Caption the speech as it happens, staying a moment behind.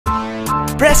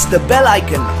Press the bell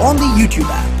icon on the YouTube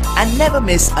app and never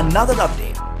miss another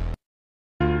update.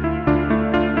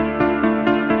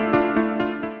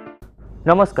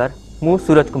 नमस्कार, मु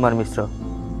सूरज कुमार मिश्र।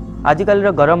 आजिकल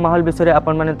गरम माहौल विषय में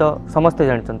आपण मैंने तो समस्ते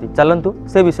जानते, चलतु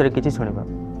से विषय किसी शुणा।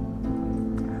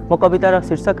 मो कवितार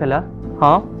शीर्षक है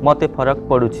हाँ मते फरक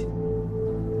पड़ुछि।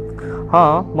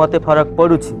 हाँ मते फरक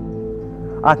पड़ुछि।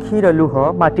 आखिर लुह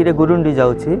माटी गुरुंडी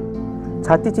जाउछि,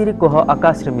 छाती चिरी कोह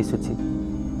आकाश रे मिसुछि।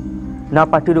 ना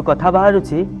पाटिरु कथा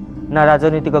बाहरुछि, ना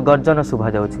राजनीतिक गर्जन शुभा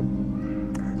जाउछि।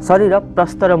 शरीर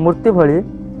प्रस्तर मूर्ति भली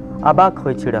आबाक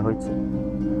होई छिड़ा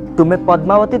होइछि। तुमे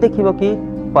पद्मावती देखिब कि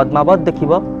पद्मावत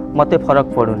देखिब मते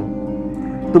फरक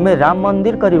पड़ुनी। तुमे राम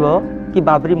मंदिर करिब कि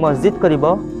बाबरी मस्जिद करिब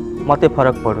मते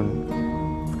फरक पड़ुनी।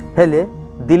 हेले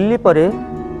दिल्ली परे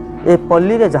ए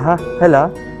पल्ली रे जहा हैला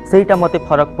सेईटा मते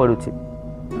फरक पड़ुछि।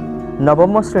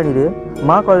 नवम श्रेणी रे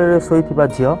माँ कलरे शोइथिबा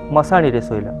झियो मशाणी रे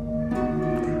शोइला।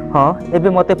 हाँ एबे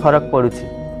मते फरक पड़ुछि।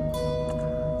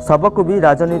 सबको भी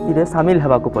राजनीति रे शामिल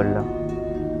हेबाकू पड़ला,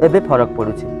 एबे फरक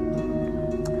पड़ुछि।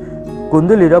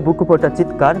 कुंदुलीर बुकुपटा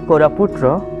चित्कार कोरापुटर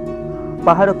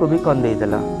पहाड़ को भी कंदे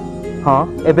देला। हाँ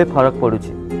एबे फरक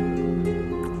पड़ुछि।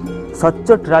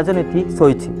 सच्चोट राजनीति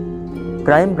शोइछि,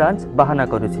 क्राइम ब्रांच बाहाना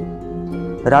करुछि,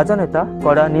 राजनेता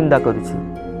कड़ा निंदा करुछि,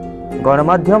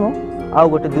 गणमाध्यम आउ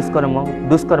गोटे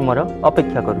दुष्कर्मर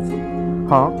अपेक्षा करुछि।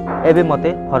 हाँ एबे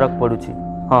मते फरक पड़ुछि।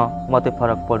 हाँ मते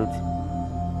फरक पड़ुछि।